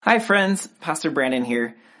Hi friends, Pastor Brandon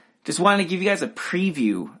here. Just wanted to give you guys a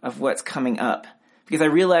preview of what's coming up because I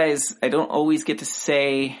realize I don't always get to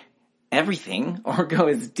say everything or go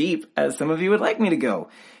as deep as some of you would like me to go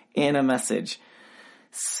in a message.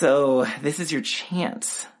 So this is your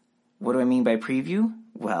chance. What do I mean by preview?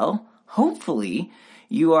 Well, hopefully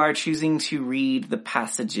you are choosing to read the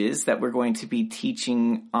passages that we're going to be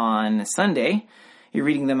teaching on Sunday. You're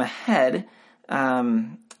reading them ahead.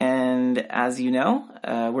 And as you know,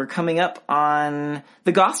 we're coming up on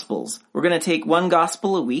the Gospels. We're going to take one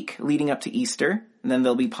Gospel a week leading up to Easter. And then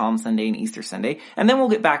there'll be Palm Sunday and Easter Sunday. And then we'll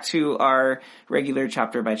get back to our regular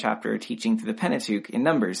chapter by chapter teaching through the Pentateuch in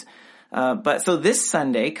Numbers. But so this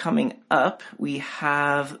Sunday coming up, we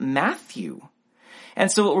have Matthew.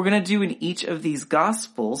 And so what we're going to do in each of these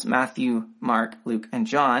Gospels, Matthew, Mark, Luke, and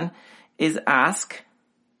John, is ask,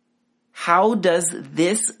 how does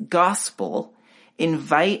this Gospel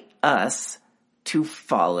invite us to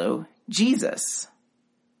follow Jesus?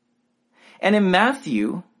 And in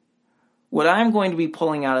Matthew, what I'm going to be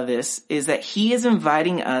pulling out of this is that he is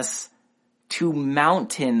inviting us to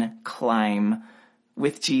mountain climb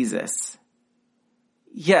with Jesus.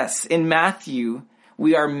 Yes, in Matthew,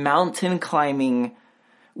 we are mountain climbing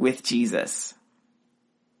with Jesus.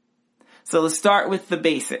 So let's start with the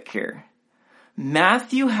basic here.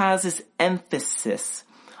 Matthew has this emphasis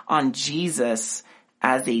on Jesus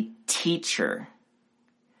as a teacher.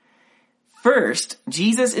 First,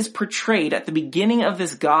 Jesus is portrayed at the beginning of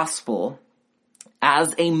this gospel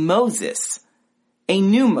as a Moses, a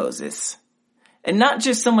new Moses. And not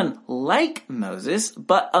just someone like Moses,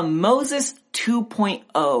 but a Moses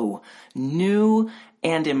 2.0, new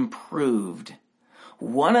and improved.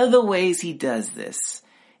 One of the ways he does this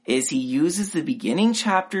is he uses the beginning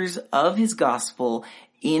chapters of his gospel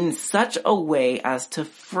in such a way as to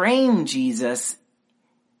frame Jesus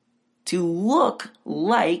to look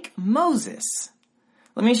like Moses.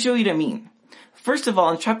 Let me show you what I mean. First of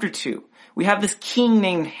all, in chapter 2, we have this king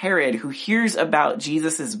named Herod who hears about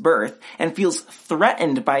Jesus' birth and feels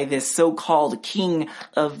threatened by this so-called king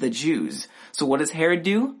of the Jews. So what does Herod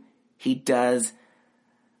do? He does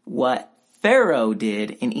what Pharaoh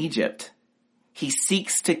did in Egypt. He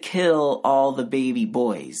seeks to kill all the baby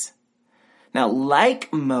boys. Now,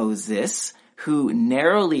 like Moses, who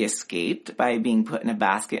narrowly escaped by being put in a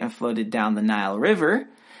basket and floated down the Nile River,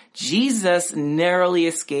 Jesus narrowly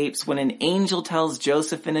escapes when an angel tells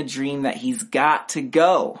Joseph in a dream that he's got to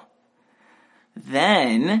go.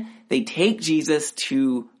 Then they take Jesus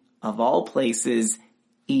to, of all places,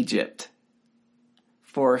 Egypt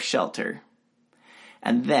for shelter.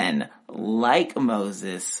 And then, like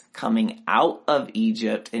Moses, coming out of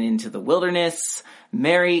Egypt and into the wilderness,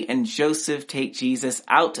 Mary and Joseph take Jesus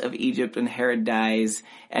out of Egypt when Herod dies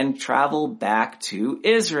and travel back to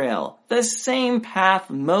Israel, the same path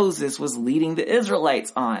Moses was leading the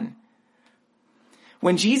Israelites on.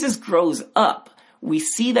 When Jesus grows up, we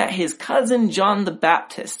see that his cousin John the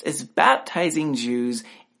Baptist is baptizing Jews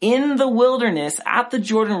in the wilderness at the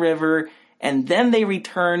Jordan River, and then they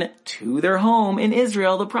return to their home in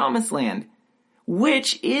Israel, the Promised Land,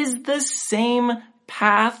 which is the same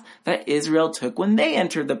path that Israel took when they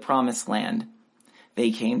entered the Promised Land. They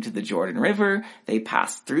came to the Jordan River, they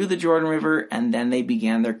passed through the Jordan River, and then they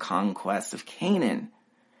began their conquest of Canaan.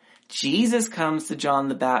 Jesus comes to John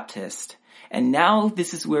the Baptist, and now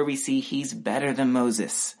this is where we see he's better than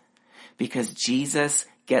Moses, because Jesus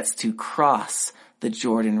gets to cross the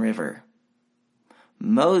Jordan River.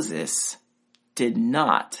 Moses did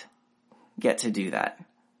not get to do that.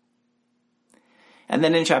 And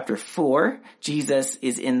then in chapter 4, Jesus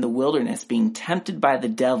is in the wilderness being tempted by the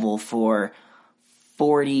devil for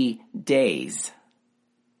 40 days.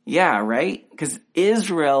 Yeah, right? Because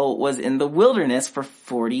Israel was in the wilderness for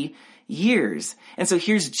 40 years. And so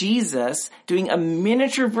here's Jesus doing a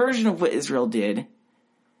miniature version of what Israel did,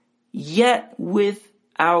 yet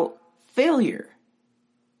without failure.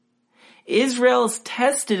 Israel is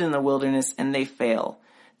tested in the wilderness and they fail.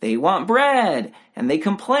 They want bread and they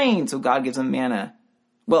complain, so God gives them manna.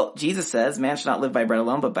 Well, Jesus says man should not live by bread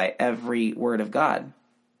alone, but by every word of God.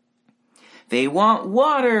 They want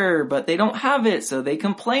water, but they don't have it, so they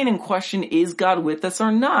complain and question, is God with us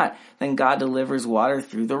or not? Then God delivers water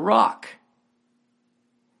through the rock.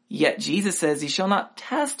 Yet Jesus says, you shall not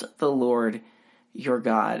test the Lord your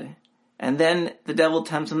God. And then the devil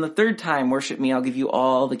tempts him the third time, worship me, I'll give you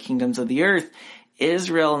all the kingdoms of the earth.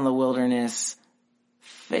 Israel in the wilderness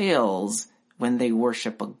fails when they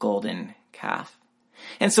worship a golden calf.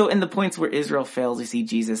 And so in the points where Israel fails, we see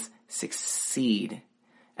Jesus succeed.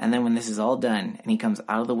 And then when this is all done and he comes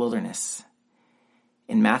out of the wilderness,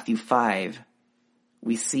 in Matthew 5,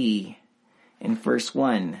 we see In verse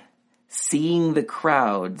 1, seeing the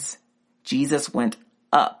crowds, Jesus went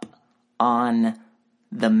up on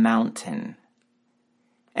the mountain.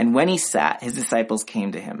 And when he sat, his disciples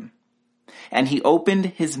came to him. And he opened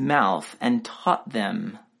his mouth and taught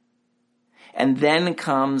them. And then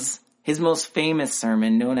comes his most famous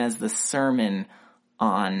sermon, known as the Sermon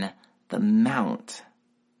on the Mount.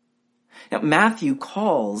 Now, Matthew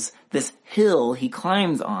calls this hill he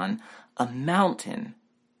climbs on a mountain.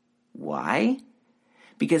 Why?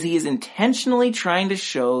 Because he is intentionally trying to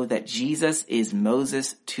show that Jesus is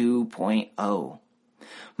Moses 2.0.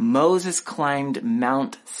 Moses climbed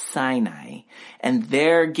Mount Sinai and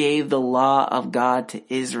there gave the law of God to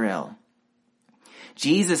Israel.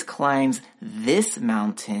 Jesus climbs this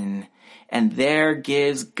mountain and there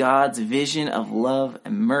gives God's vision of love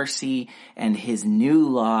and mercy and his new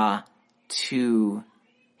law to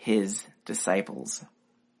his disciples.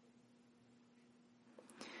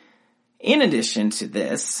 In addition to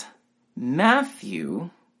this,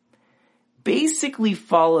 Matthew basically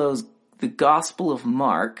follows the Gospel of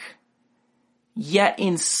Mark, yet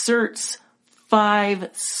inserts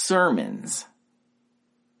 5 sermons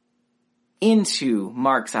into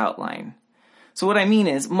Mark's outline. So what I mean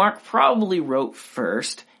is, Mark probably wrote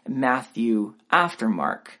first, Matthew after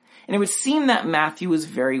Mark. And it would seem that Matthew was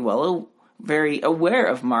very aware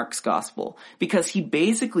of Mark's Gospel, because he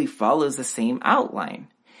basically follows the same outline.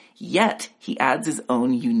 Yet, he adds his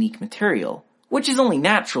own unique material, which is only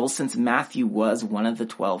natural since Matthew was one of the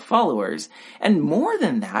 12 followers. And more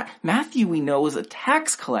than that, Matthew we know is a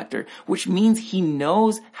tax collector, which means he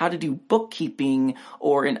knows how to do bookkeeping,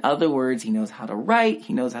 or in other words, he knows how to write,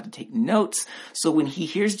 he knows how to take notes. So when he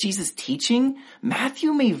hears Jesus teaching,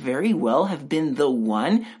 Matthew may very well have been the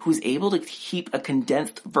one who's able to keep a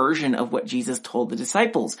condensed version of what Jesus told the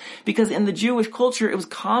disciples. Because in the Jewish culture, it was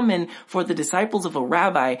common for the disciples of a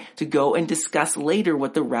rabbi to go and discuss later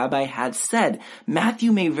what the rabbi had said.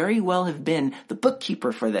 Matthew may very well have been the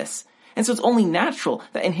bookkeeper for this. And so it's only natural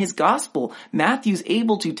that in his gospel, Matthew's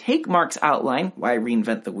able to take Mark's outline, why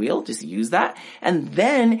reinvent the wheel, just use that, and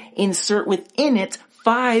then insert within it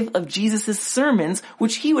 5 of Jesus' sermons,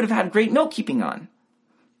 which he would have had great note-keeping on.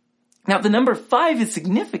 Now, the number 5 is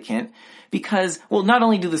significant because, well, not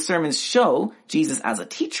only do the sermons show Jesus as a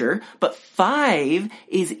teacher, but 5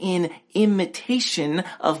 is in imitation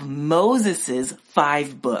of Moses'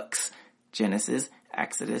 5 books. Genesis,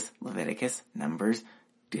 Exodus, Leviticus, Numbers,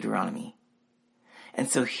 Deuteronomy. And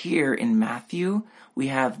so here in Matthew, we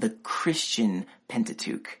have the Christian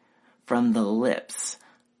Pentateuch from the lips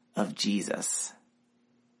of Jesus.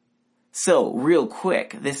 So, real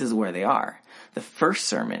quick, this is where they are. The first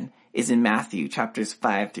sermon is in Matthew chapters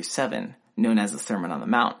 5 through 7, known as the Sermon on the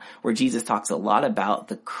Mount, where Jesus talks a lot about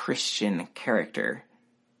the Christian character.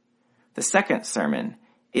 The second sermon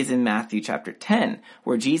is in Matthew chapter 10,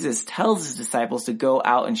 where Jesus tells his disciples to go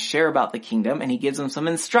out and share about the kingdom, and he gives them some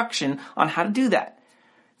instruction on how to do that.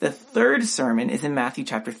 The third sermon is in Matthew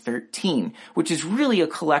chapter 13, which is really a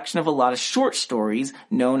collection of a lot of short stories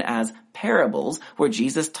known as parables, where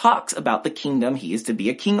Jesus talks about the kingdom he is to be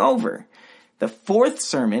a king over. The fourth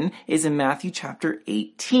sermon is in Matthew chapter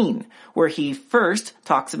 18, where he first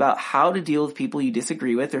talks about how to deal with people you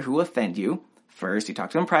disagree with or who offend you. First, you talk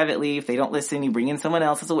to them privately. If they don't listen, you bring in someone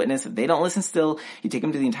else as a witness. If they don't listen still, you take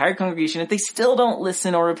them to the entire congregation. If they still don't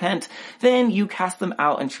listen or repent, then you cast them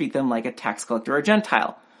out and treat them like a tax collector or a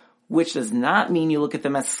Gentile, which does not mean you look at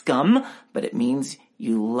them as scum, but it means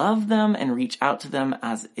you love them and reach out to them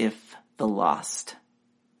as if the lost.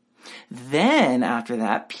 Then, after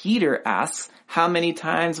that, Peter asks, how many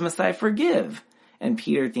times must I forgive? And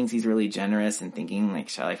Peter thinks he's really generous and thinking, like,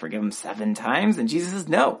 shall I forgive him 7 times? And Jesus says,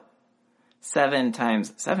 no. 7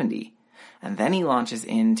 times 70. And then he launches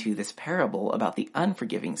into this parable about the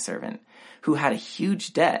unforgiving servant who had a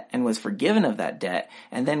huge debt and was forgiven of that debt,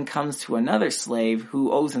 and then comes to another slave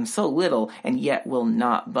who owes him so little and yet will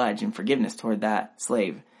not budge in forgiveness toward that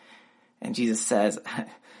slave. And Jesus says,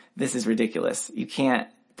 this is ridiculous. You can't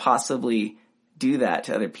possibly do that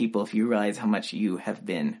to other people if you realize how much you have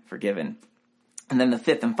been forgiven. And then the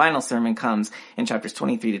fifth and final sermon comes in chapters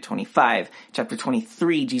 23 to 25. Chapter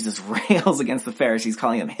 23, Jesus rails against the Pharisees,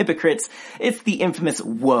 calling them hypocrites. It's the infamous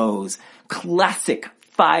woes, classic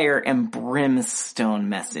fire and brimstone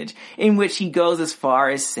message, in which he goes as far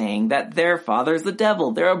as saying that their father is the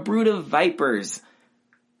devil. They're a brood of vipers.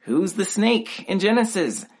 Who's the snake in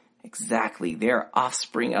Genesis? Exactly, they're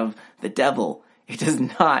offspring of the devil. It does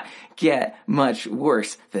not get much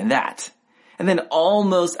worse than that. And then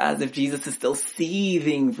almost as if Jesus is still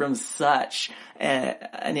seething from such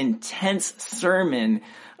an intense sermon,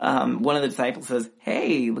 one of the disciples says,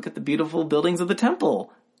 hey, look at the beautiful buildings of the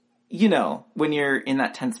temple. you know, when you're in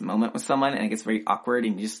that tense moment with someone and it gets very awkward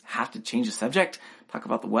and you just have to change the subject, talk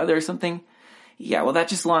about the weather or something. Yeah, well, that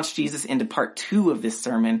just launched Jesus into part 2 of this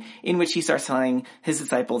sermon, in which he starts telling his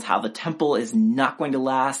disciples how the temple is not going to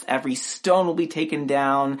last, every stone will be taken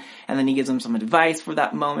down, and then he gives them some advice for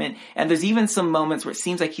that moment. And there's even some moments where it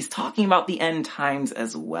seems like he's talking about the end times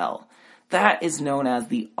as well. That is known as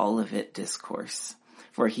the Olivet Discourse,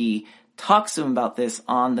 where he talks to them about this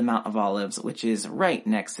on the Mount of Olives, which is right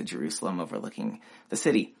next to Jerusalem overlooking the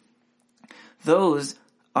city. Those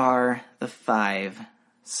are the 5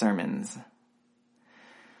 sermons.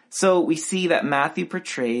 So we see that Matthew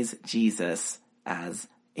portrays Jesus as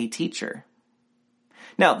a teacher.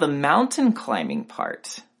 Now, the mountain climbing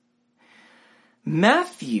part.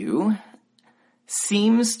 Matthew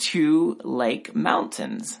seems to like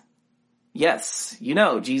mountains. Yes, you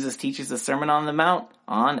know, Jesus teaches the Sermon on the Mount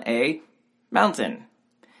on a mountain.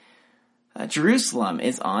 Jerusalem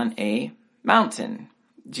is on a mountain.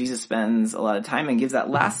 Jesus spends a lot of time and gives that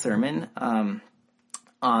last sermon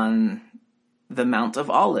on the Mount of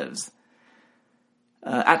Olives.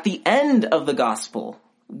 At the end of the gospel,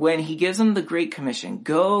 when he gives them the Great Commission,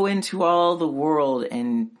 go into all the world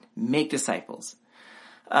and make disciples.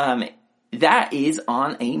 That is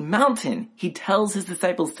on a mountain. He tells his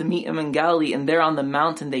disciples to meet him in Galilee, and there on the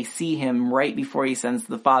mountain they see him right before he sends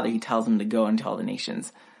the Father. He tells them to go into all the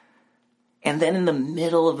nations. And then in the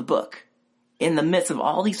middle of the book, in the midst of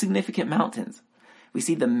all these significant mountains, we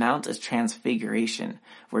see the Mount of Transfiguration,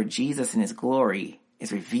 where Jesus in his glory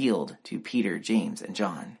is revealed to Peter, James, and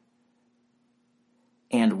John.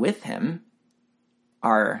 And with him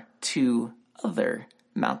are 2 other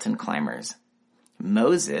mountain climbers,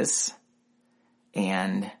 Moses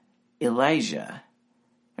and Elijah.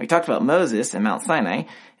 We talked about Moses and Mount Sinai.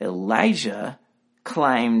 Elijah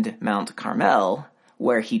climbed Mount Carmel,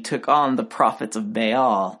 where he took on the prophets of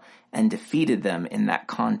Baal and defeated them in that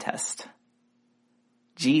contest.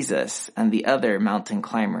 Jesus and the other mountain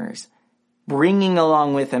climbers, bringing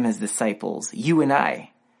along with him his disciples, you and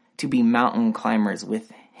I, to be mountain climbers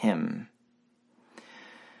with him.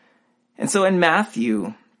 And so in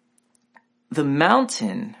Matthew, the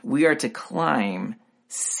mountain we are to climb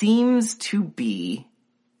seems to be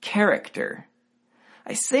character.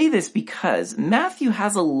 I say this because Matthew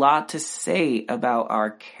has a lot to say about our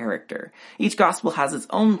character. Each gospel has its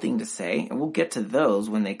own thing to say, and we'll get to those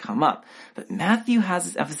when they come up. But Matthew has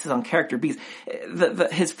his emphasis on character because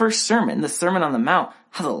his first sermon, the Sermon on the Mount,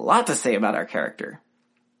 has a lot to say about our character.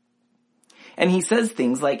 And he says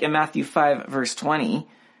things like in Matthew 5 verse 20,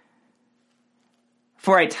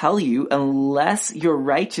 "For I tell you, unless your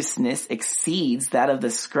righteousness exceeds that of the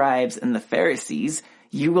scribes and the Pharisees,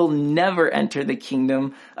 you will never enter the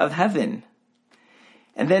kingdom of heaven."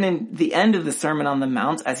 And then in the end of the Sermon on the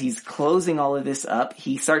Mount, as he's closing all of this up,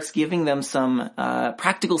 he starts giving them some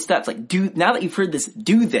practical steps. Like, now that you've heard this,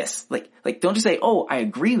 do this. Like don't just say, oh, I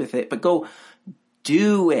agree with it, but go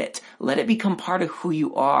do it. Let it become part of who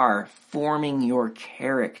you are, forming your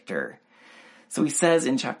character. So he says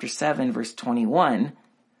in chapter 7, verse 21,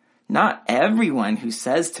 "Not everyone who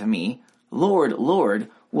says to me, 'Lord, Lord,'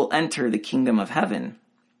 will enter the kingdom of heaven,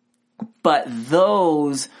 but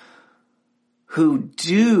those who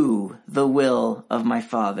do the will of my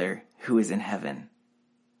Father who is in heaven."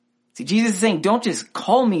 See, Jesus is saying, don't just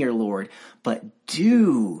call me your Lord, but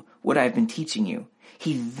do what I've been teaching you.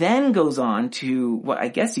 He then goes on to what I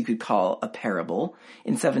guess you could call a parable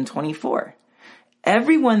in 7:24.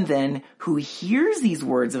 "Everyone then who hears these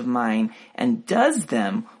words of mine and does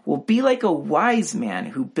them will be like a wise man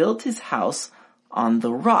who built his house on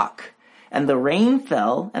the rock. And the rain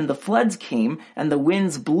fell, and the floods came, and the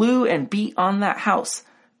winds blew and beat on that house.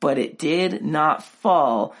 But it did not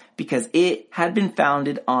fall, because it had been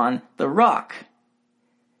founded on the rock.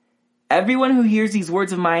 Everyone who hears these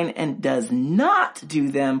words of mine and does not do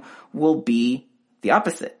them will be the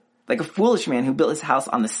opposite. Like a foolish man who built his house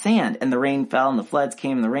on the sand, and the rain fell, and the floods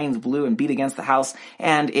came, and the rains blew and beat against the house,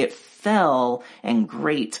 and it fell, and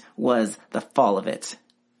great was the fall of it."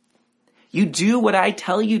 You do what I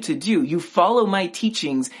tell you to do. You follow my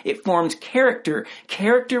teachings. It forms character.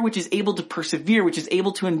 Character which is able to persevere, which is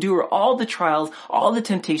able to endure all the trials, all the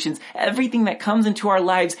temptations, everything that comes into our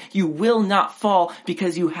lives. You will not fall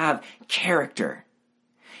because you have character.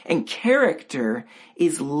 And character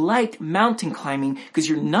is like mountain climbing because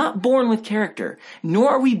you're not born with character,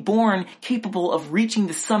 nor are we born capable of reaching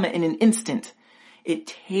the summit in an instant. It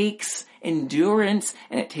takes endurance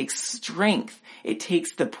and it takes strength. It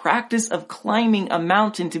takes the practice of climbing a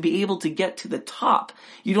mountain to be able to get to the top.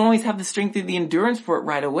 You don't always have the strength or the endurance for it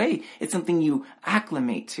right away. It's something you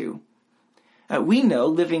acclimate to. We know,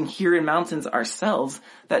 living here in mountains ourselves,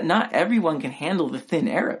 that not everyone can handle the thin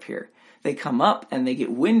air up here. They come up and they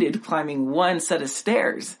get winded climbing one set of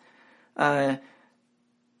stairs.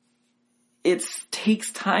 It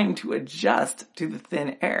takes time to adjust to the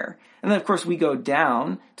thin air. And then, of course, we go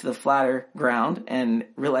down to the flatter ground and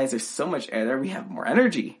realize there's so much air there, we have more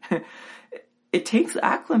energy. It takes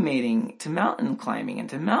acclimating to mountain climbing and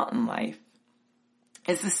to mountain life.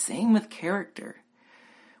 It's the same with character.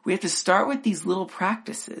 We have to start with these little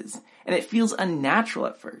practices, and it feels unnatural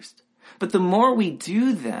at first. But the more we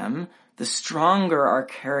do them, the stronger our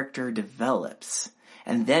character develops.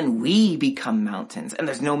 And then we become mountains, and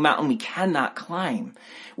there's no mountain we cannot climb.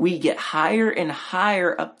 We get higher and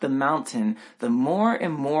higher up the mountain, the more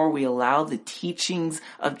and more we allow the teachings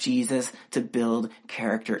of Jesus to build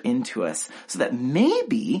character into us. So that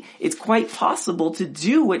maybe it's quite possible to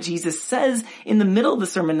do what Jesus says in the middle of the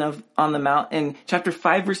Sermon on the Mount in chapter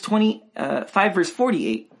 5 verse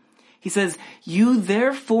 48. He says, "You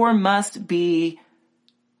therefore must be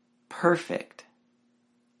perfect,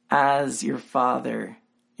 as your Father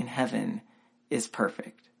in heaven is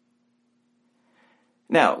perfect."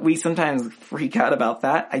 Now, we sometimes freak out about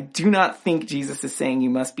that. I do not think Jesus is saying you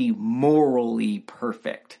must be morally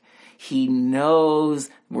perfect. He knows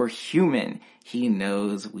we're human. He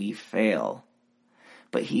knows we fail.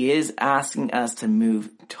 But he is asking us to move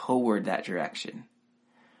toward that direction.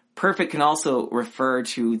 Perfect can also refer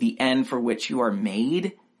to the end for which you are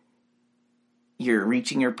made. You're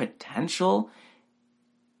reaching your potential.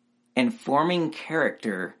 And forming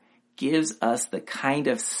character gives us the kind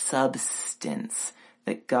of substance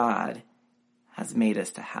that God has made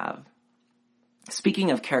us to have. Speaking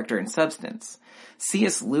of character and substance,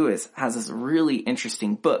 C.S. Lewis has this really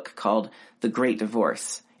interesting book called The Great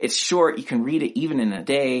Divorce. It's short. You can read it even in a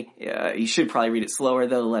day. You should probably read it slower,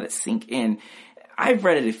 though, to let it sink in. I've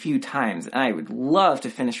read it a few times, and I would love to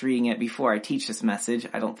finish reading it before I teach this message.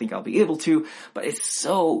 I don't think I'll be able to, but it's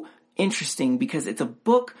so interesting because it's a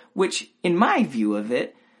book which, in my view of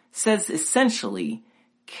it, says essentially,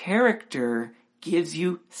 character gives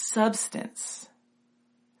you substance.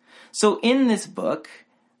 So in this book,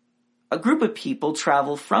 a group of people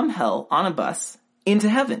travel from hell on a bus into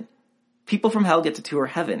heaven. People from hell get to tour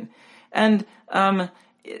heaven. And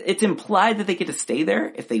it's implied that they get to stay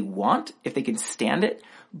there if they want, if they can stand it.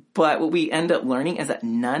 But what we end up learning is that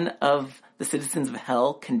none of the citizens of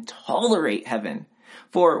hell can tolerate heaven.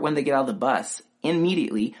 For when they get out of the bus,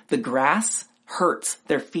 immediately the grass hurts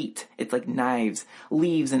their feet. It's like knives,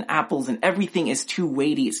 leaves and apples, and everything is too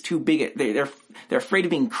weighty. It's too big. They're afraid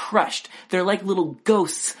of being crushed. They're like little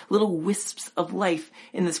ghosts, little wisps of life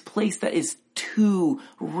in this place that is too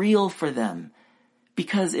real for them.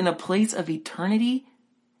 Because in a place of eternity,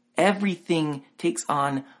 everything takes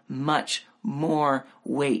on much more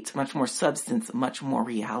weight, much more substance, much more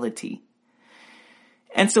reality.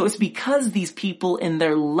 And so it's because these people in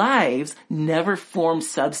their lives never form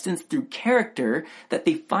substance through character that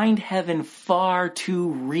they find heaven far too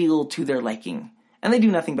real to their liking. And they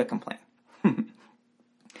do nothing but complain.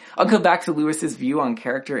 I'll go back to Lewis's view on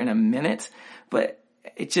character in a minute, but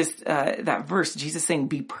it just, that verse, Jesus saying,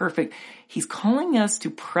 be perfect, he's calling us to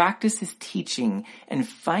practice his teaching and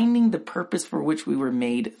finding the purpose for which we were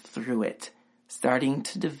made through it, starting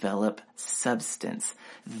to develop substance.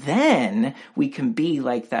 Then we can be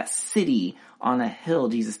like that city on a hill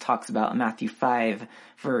Jesus talks about in Matthew 5,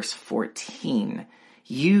 verse 14.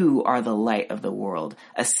 You are the light of the world.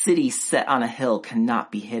 A city set on a hill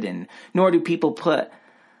cannot be hidden, nor do people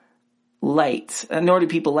light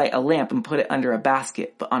a lamp and put it under a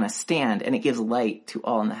basket, but on a stand, and it gives light to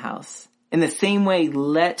all in the house. In the same way,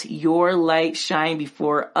 let your light shine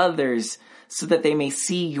before others so that they may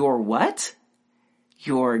see your what?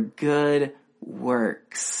 Your good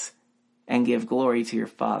works, and give glory to your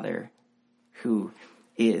Father who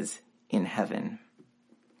is in heaven.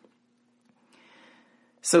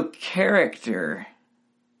 So character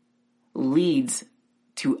leads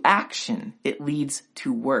to action. It leads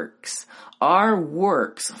to works. Our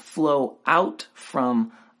works flow out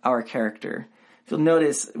from our character. If you'll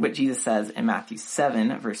notice what Jesus says in Matthew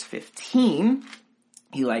 7, verse 15,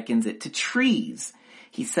 he likens it to trees.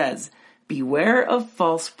 He says, beware of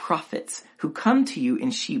false prophets who come to you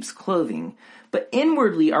in sheep's clothing, but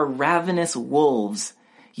inwardly are ravenous wolves.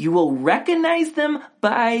 You will recognize them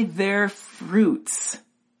by their fruits.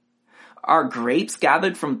 Are grapes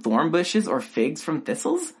gathered from thorn bushes or figs from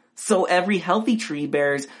thistles? So every healthy tree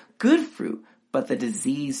bears good fruit, but the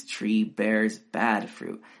diseased tree bears bad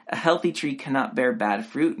fruit. A healthy tree cannot bear bad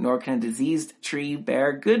fruit, nor can a diseased tree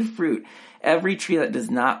bear good fruit. Every tree that does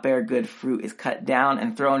not bear good fruit is cut down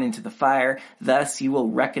and thrown into the fire. Thus you will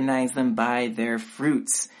recognize them by their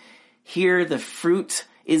fruits. Here the fruit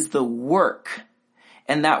is the work,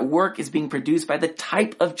 and that work is being produced by the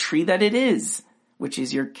type of tree that it is, which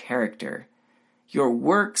is your character. Your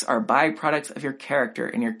works are byproducts of your character,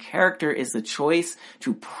 and your character is the choice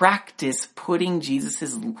to practice putting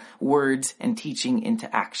Jesus' words and teaching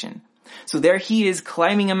into action. So there he is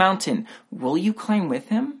climbing a mountain. Will you climb with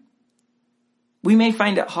him? We may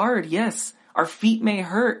find it hard, yes. Our feet may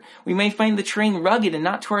hurt. We may find the terrain rugged and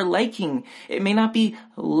not to our liking. It may not be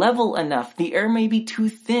level enough. The air may be too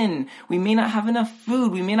thin. We may not have enough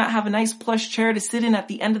food. We may not have a nice plush chair to sit in at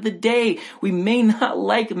the end of the day. We may not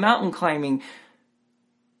like mountain climbing.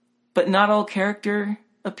 But not all character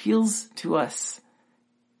appeals to us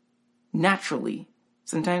naturally.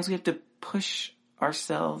 Sometimes we have to push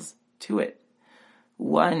ourselves to it,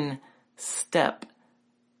 one step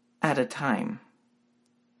at a time.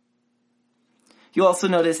 You'll also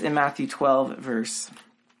notice in Matthew 12, verse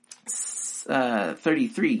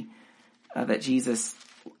 33, that Jesus,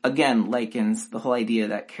 again, likens the whole idea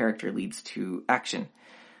that character leads to action.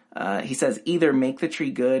 He says, either make the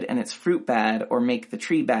tree good and its fruit bad, or make the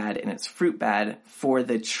tree bad and its fruit bad, for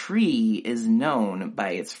the tree is known by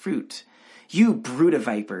its fruit. You brood of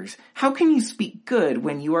vipers, how can you speak good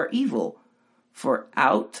when you are evil? For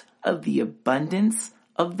out of the abundance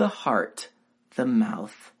of the heart, the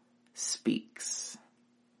mouth speaks.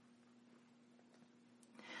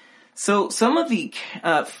 So some of the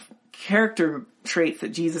character traits that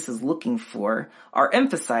Jesus is looking for are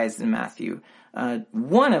emphasized in Matthew.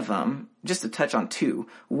 One of them, just to touch on two,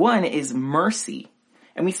 one is mercy.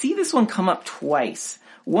 And we see this one come up twice.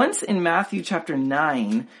 Once in Matthew chapter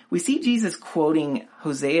 9, we see Jesus quoting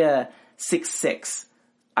Hosea 6:6.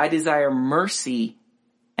 I desire mercy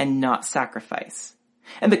and not sacrifice.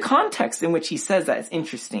 And the context in which he says that is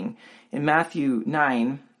interesting. In Matthew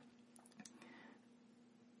 9,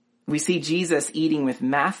 we see Jesus eating with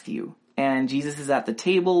Matthew. And Jesus is at the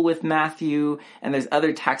table with Matthew, and there's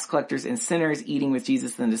other tax collectors and sinners eating with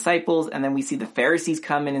Jesus and the disciples. And then we see the Pharisees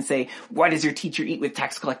come in and say, why does your teacher eat with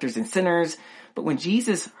tax collectors and sinners? But when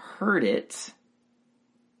Jesus heard it,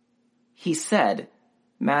 he said,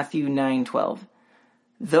 Matthew 9:12,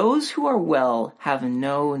 those who are well have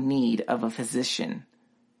no need of a physician,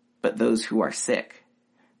 but those who are sick.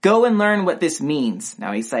 Go and learn what this means.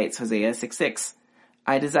 Now he cites Hosea 6:6.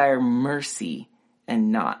 I desire mercy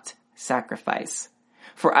and not sacrifice.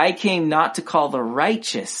 For I came not to call the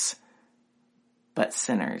righteous, but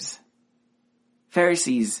sinners.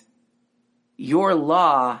 Pharisees, your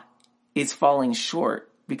law is falling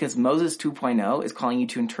short because Moses 2.0 is calling you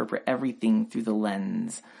to interpret everything through the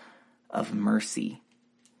lens of mercy.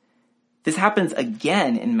 This happens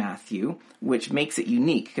again in Matthew, which makes it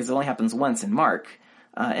unique because it only happens once in Mark.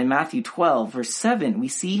 In Matthew 12, verse 7, we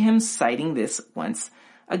see him citing this once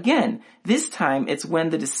again. This time, it's when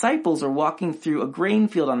the disciples are walking through a grain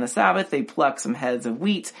field on the Sabbath. They pluck some heads of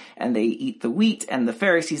wheat, and they eat the wheat, and the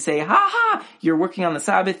Pharisees say, ha ha, you're working on the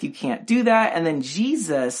Sabbath, you can't do that. And then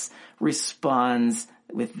Jesus responds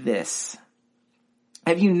with this.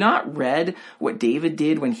 Have you not read what David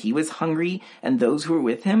did when he was hungry and those who were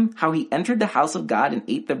with him? How he entered the house of God and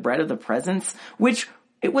ate the bread of the presence, which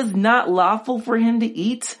it was not lawful for him to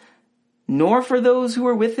eat, nor for those who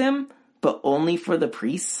were with him, but only for the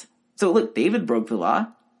priests. So look, David broke the law.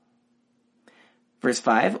 Verse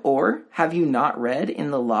 5, or have you not read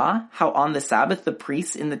in the law how on the Sabbath the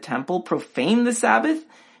priests in the temple profane the Sabbath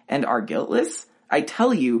and are guiltless? I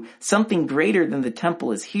tell you, something greater than the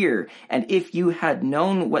temple is here. And if you had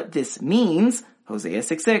known what this means, Hosea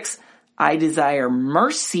 6:6, I desire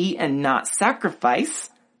mercy and not sacrifice,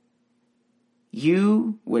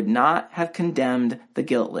 you would not have condemned the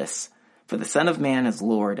guiltless, for the Son of Man is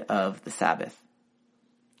Lord of the Sabbath.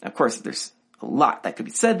 Of course, there's a lot that could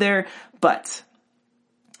be said there, but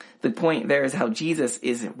the point there is how Jesus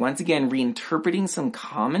is once again reinterpreting some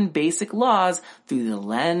common basic laws through the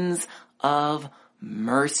lens of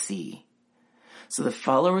mercy. So the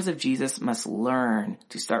followers of Jesus must learn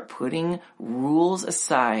to start putting rules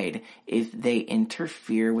aside if they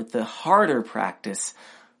interfere with the harder practice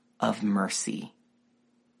of mercy.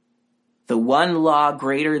 The one law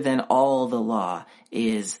greater than all the law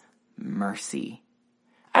is mercy.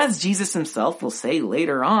 As Jesus himself will say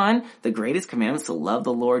later on, the greatest commandment is to love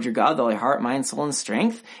the Lord your God with all your heart, mind, soul, and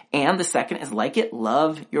strength. And the second is like it,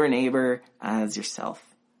 love your neighbor as yourself.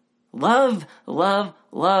 Love, love,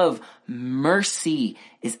 love. Mercy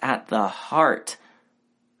is at the heart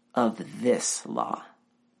of this law.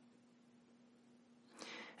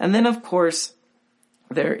 And then, of course,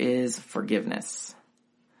 there is forgiveness.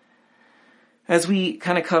 As we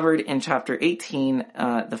kind of covered in chapter 18,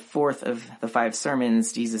 the fourth of the 5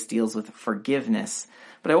 sermons, Jesus deals with forgiveness.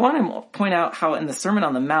 But I want to point out how in the Sermon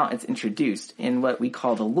on the Mount it's introduced in what we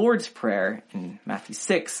call the Lord's Prayer in Matthew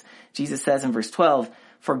 6. Jesus says in verse 12,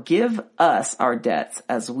 "Forgive us our debts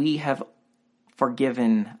as we have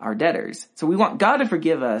forgiven our debtors." So we want God to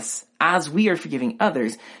forgive us as we are forgiving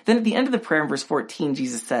others. Then at the end of the prayer in verse 14,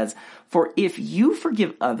 Jesus says, "For if you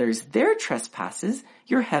forgive others their trespasses,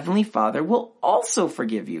 your heavenly Father will also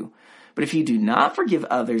forgive you. But if you do not forgive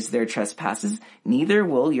others their trespasses, neither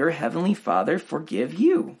will your heavenly Father forgive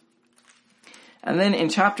you." And then in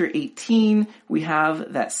chapter 18, we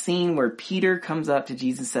have that scene where Peter comes up to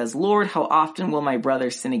Jesus and says, "Lord, how often will my brother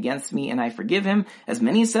sin against me and I forgive him? As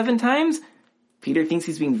many as 7 times?" Peter thinks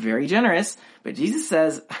he's being very generous, but Jesus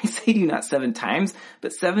says, "I say to you not 7 times,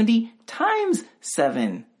 but 70 times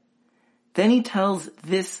 7. Then he tells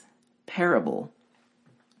this parable.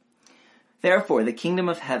 "Therefore, the kingdom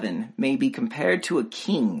of heaven may be compared to a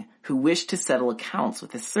king who wished to settle accounts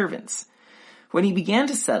with his servants. When he began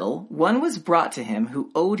to settle, one was brought to him who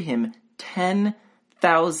owed him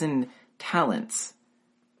 10,000 talents.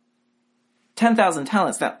 10,000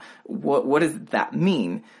 talents. Now, what does that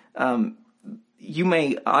mean? You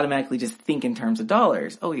may automatically just think in terms of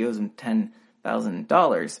dollars. Oh, he owes him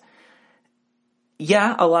 $10,000.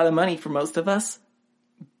 Yeah, a lot of money for most of us,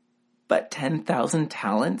 but 10,000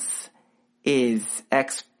 talents is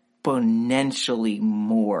exponentially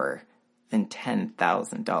more than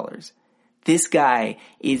 $10,000. This guy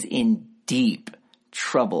is in deep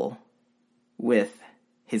trouble with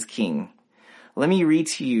his king. Let me read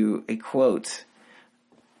to you a quote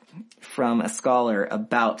from a scholar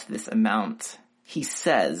about this amount. He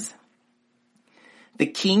says, "The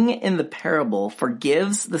king in the parable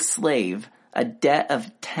forgives the slave a debt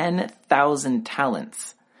of 10,000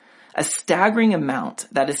 talents, a staggering amount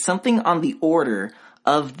that is something on the order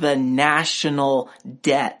of the national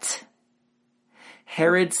debt.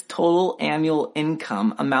 Herod's total annual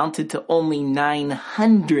income amounted to only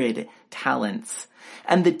 900 talents,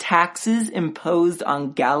 and the taxes imposed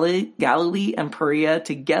on Galilee and Perea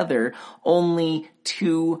together only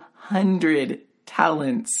 200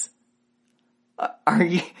 talents. Are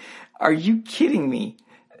you kidding me?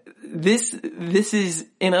 This is,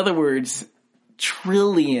 in other words,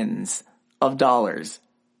 trillions of dollars.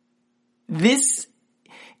 This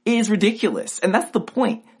is ridiculous. And that's the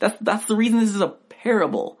point. That's the reason this is a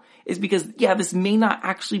parable, is because, yeah, this may not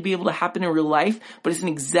actually be able to happen in real life, but it's an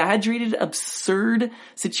exaggerated, absurd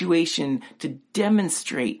situation to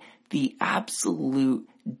demonstrate the absolute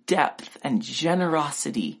depth and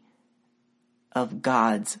generosity of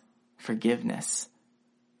God's forgiveness.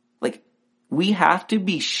 Like, we have to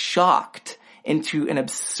be shocked into an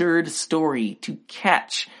absurd story to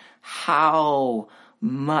catch how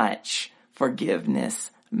much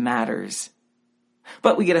forgiveness matters.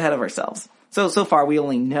 But we get ahead of ourselves. So far we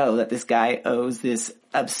only know that this guy owes this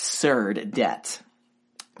absurd debt.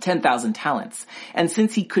 10,000 talents. And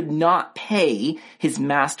since he could not pay, his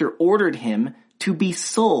master ordered him to be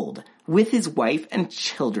sold with his wife and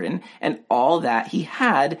children and all that he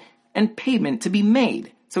had, and payment to be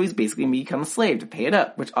made. So he's basically going to become a slave to pay it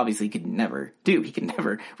up, which obviously he could never do. He could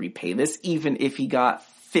never repay this, even if he got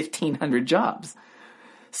 1,500 jobs.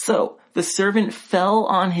 So the servant fell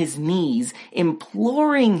on his knees,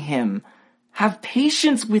 imploring him, "Have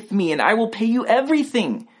patience with me, and I will pay you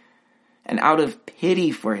everything." And out of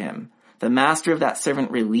pity for him, the master of that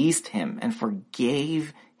servant released him and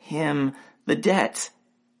forgave him the debt.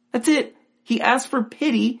 That's it. He asked for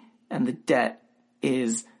pity, and the debt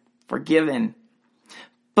is forgiven.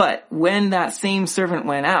 But when that same servant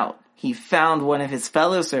went out, he found one of his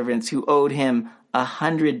fellow servants who owed him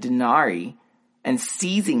 100 denarii, and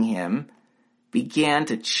seizing him, began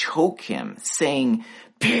to choke him, saying,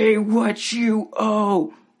 "Pay what you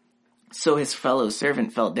owe." So his fellow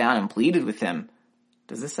servant fell down and pleaded with him.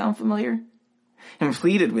 Does this sound familiar? And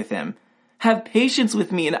pleaded with him, "Have patience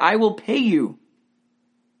with me and I will pay you."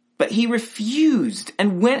 But he refused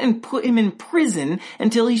and went and put him in prison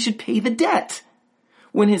until he should pay the debt.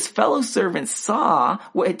 When his fellow servants saw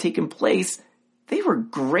what had taken place, they were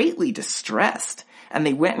greatly distressed, and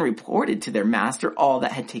they went and reported to their master all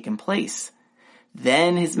that had taken place.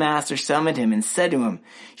 Then his master summoned him and said to him,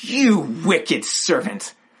 "You wicked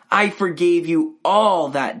servant! I forgave you all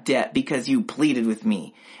that debt because you pleaded with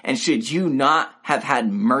me. And should you not have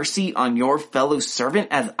had mercy on your fellow servant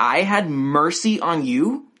as I had mercy on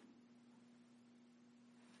you?"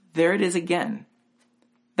 There it is again.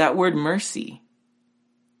 That word mercy.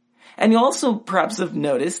 And you also perhaps have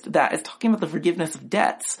noticed that it's talking about the forgiveness of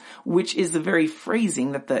debts, which is the very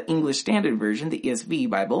phrasing that the English Standard Version, the ESV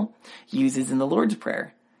Bible, uses in the Lord's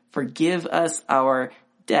Prayer. Forgive us our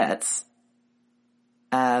debts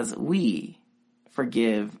as we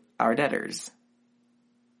forgive our debtors.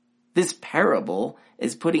 This parable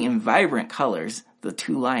is putting in vibrant colors the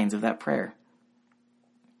two lines of that prayer.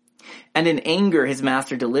 And in anger, his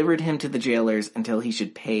master delivered him to the jailers until he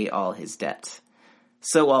should pay all his debts.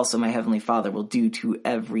 So also my heavenly Father will do to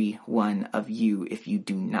every one of you if you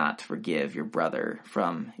do not forgive your brother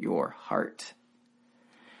from your heart.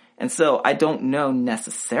 And so I don't know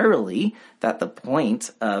necessarily that the point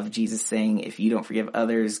of Jesus saying, if you don't forgive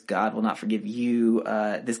others, God will not forgive you.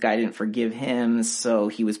 This guy didn't forgive him, so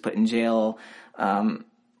he was put in jail. I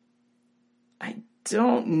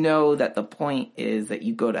don't know that the point is that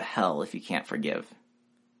you go to hell if you can't forgive.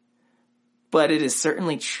 But it is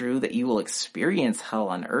certainly true that you will experience hell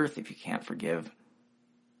on earth if you can't forgive.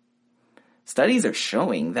 Studies are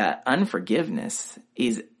showing that unforgiveness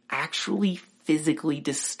is actually physically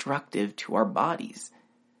destructive to our bodies.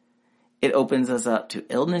 It opens us up to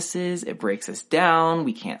illnesses, it breaks us down,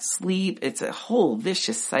 we can't sleep, it's a whole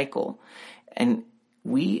vicious cycle. And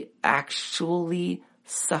we actually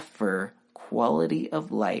suffer quality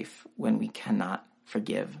of life when we cannot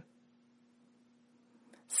forgive.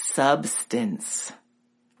 Substance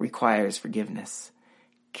requires forgiveness.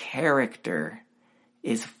 Character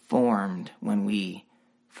is formed when we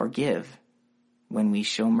forgive, when we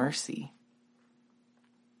show mercy.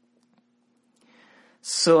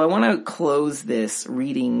 So I want to close this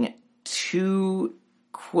reading two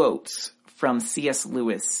quotes from C.S.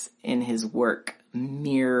 Lewis in his work,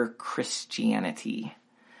 Mere Christianity.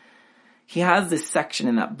 He has this section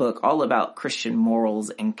in that book all about Christian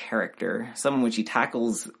morals and character, some in which he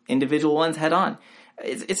tackles individual ones head on.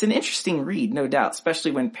 It's an interesting read, no doubt,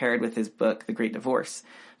 especially when paired with his book, The Great Divorce.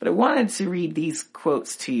 But I wanted to read these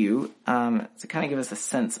quotes to you to kind of give us a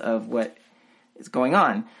sense of what is going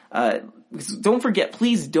on. Don't forget,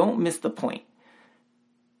 please don't miss the point.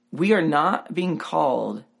 We are not being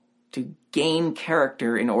called to gain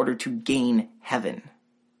character in order to gain heaven.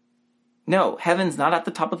 No, heaven's not at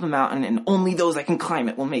the top of the mountain and only those that can climb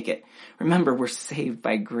it will make it. Remember, we're saved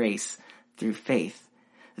by grace through faith.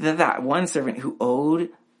 That one servant who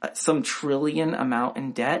owed some trillion amount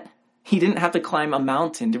in debt, he didn't have to climb a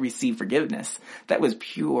mountain to receive forgiveness. That was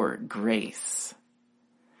pure grace.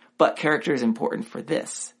 But character is important for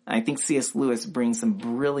this. I think C.S. Lewis brings some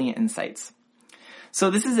brilliant insights.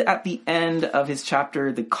 So this is at the end of his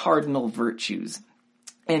chapter, The Cardinal Virtues.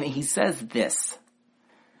 And he says this: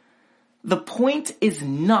 the point is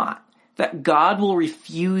not that God will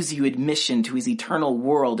refuse you admission to his eternal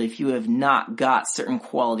world if you have not got certain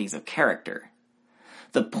qualities of character.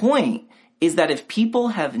 The point is that if people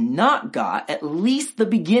have not got at least the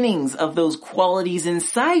beginnings of those qualities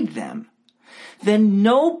inside them, then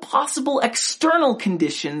no possible external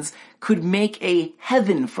conditions could make a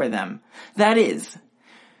heaven for them. That is,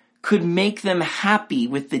 could make them happy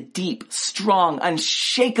with the deep, strong,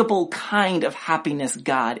 unshakable kind of happiness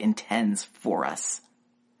God intends for us.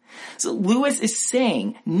 So Lewis is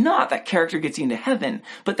saying not that character gets you into heaven,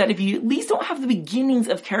 but that if you at least don't have the beginnings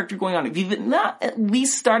of character going on, if you've not at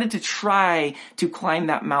least started to try to climb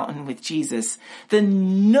that mountain with Jesus,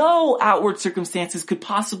 then no outward circumstances could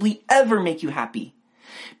possibly ever make you happy.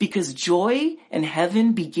 Because joy and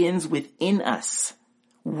heaven begins within us.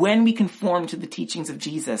 When we conform to the teachings of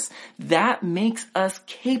Jesus, that makes us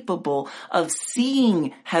capable of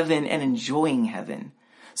seeing heaven and enjoying heaven.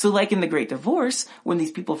 So like in The Great Divorce, when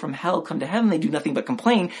these people from hell come to heaven, they do nothing but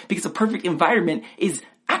complain because the perfect environment is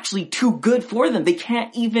actually too good for them. They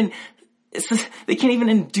can't even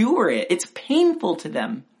endure it. It's painful to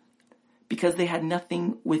them because they had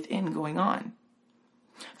nothing within going on.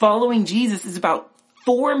 Following Jesus is about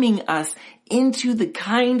forming us into the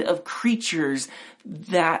kind of creatures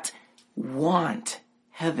that want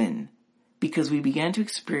heaven because we began to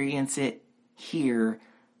experience it here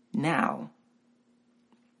now.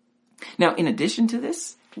 Now, in addition to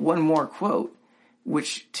this, one more quote,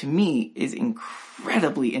 which to me is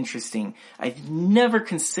incredibly interesting. I've never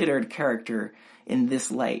considered character in this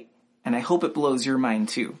light, and I hope it blows your mind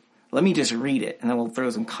too. Let me just read it, and then we'll throw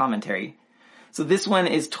some commentary. So this one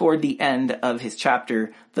is toward the end of his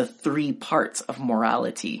chapter, The Three Parts of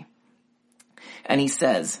Morality. And he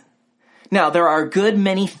says, now there are a good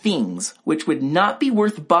many things which would not be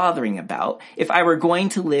worth bothering about if I were going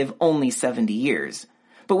to live only 70 years,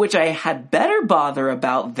 but which I had better bother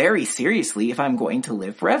about very seriously if I'm going to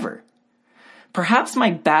live forever. Perhaps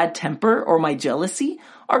my bad temper or my jealousy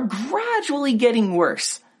are gradually getting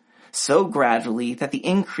worse, so gradually that the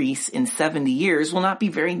increase in 70 years will not be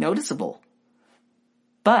very noticeable.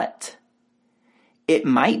 But it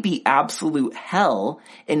might be absolute hell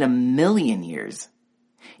in 1,000,000 years.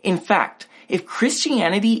 In fact, if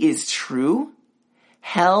Christianity is true,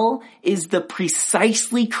 hell is the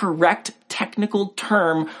precisely correct technical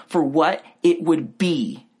term for what it would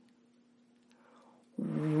be.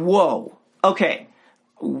 Whoa. Okay.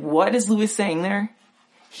 What is Lewis saying there?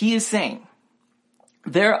 He is saying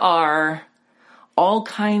there are all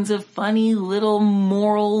kinds of funny little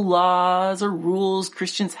moral laws or rules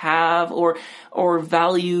Christians have, or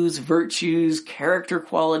values, virtues, character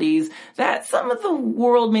qualities that some of the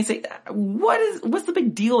world may say, what's the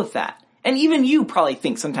big deal with that? And even you probably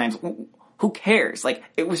think sometimes, who cares? Like,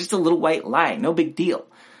 it was just a little white lie, no big deal.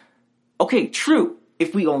 Okay, true.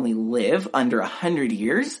 If we only live under 100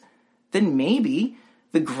 years, then maybe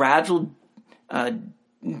the gradual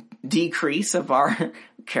decrease of our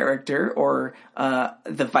character or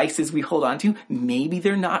the vices we hold on to, maybe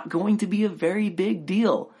they're not going to be a very big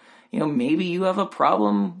deal. Maybe you have a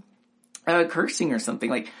problem cursing or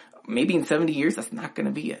something. Like, maybe in 70 years, that's not going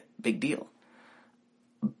to be a big deal.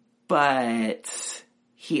 But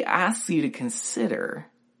he asks you to consider,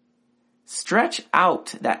 stretch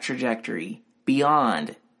out that trajectory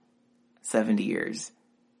beyond 70 years.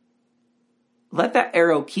 Let that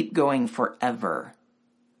arrow keep going forever.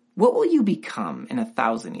 What will you become in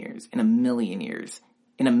 1,000 years, in 1,000,000 years,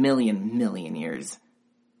 in 1,000,000,000,000 years?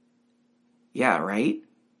 Yeah, right?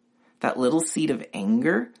 That little seed of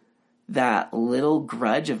anger, that little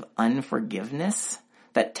grudge of unforgiveness,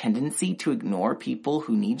 that tendency to ignore people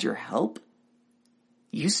who need your help,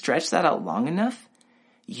 you stretch that out long enough,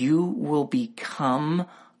 you will become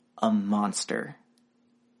a monster.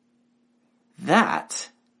 That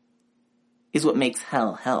is what makes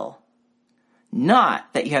hell hell.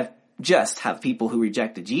 Not that you have people who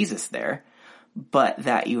rejected Jesus there, but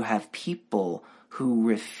that you have people who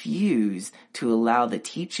refuse to allow the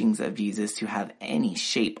teachings of Jesus to have any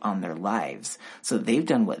shape on their lives. So they've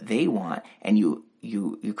done what they want, and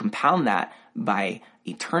you compound that by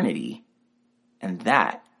eternity, and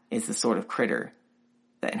that is the sort of critter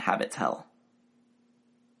that inhabits hell.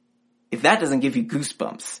 If that doesn't give you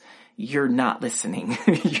goosebumps, you're not listening.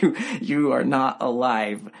 You are not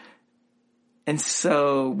alive. And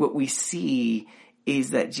so what we see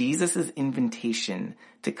is that Jesus' invitation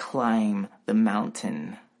to climb the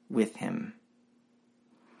mountain with him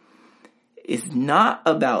is not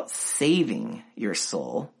about saving your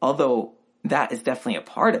soul, although that is definitely a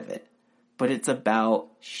part of it, but it's about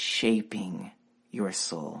shaping your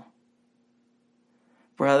soul.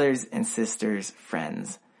 Brothers and sisters,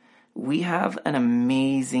 friends, we have an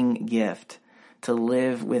amazing gift to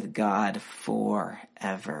live with God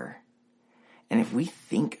forever. And if we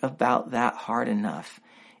think about that hard enough,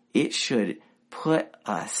 it should put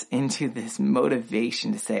us into this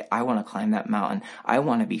motivation to say, I want to climb that mountain. I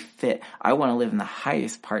want to be fit. I want to live in the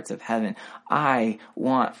highest parts of heaven. I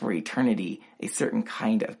want for eternity a certain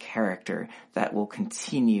kind of character that will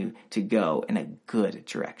continue to go in a good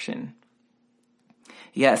direction.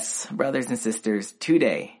 Yes, brothers and sisters,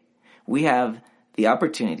 today we have the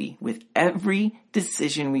opportunity with every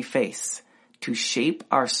decision we face to shape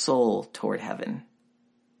our soul toward heaven.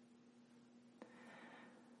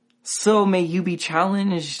 So may you be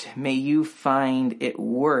challenged. May you find it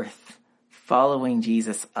worth following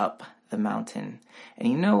Jesus up the mountain.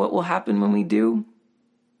 And you know what will happen when we do?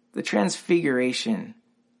 The transfiguration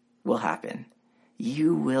will happen.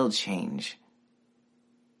 You will change.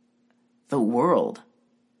 The world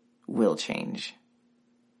will change.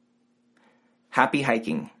 Happy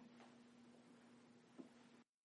hiking.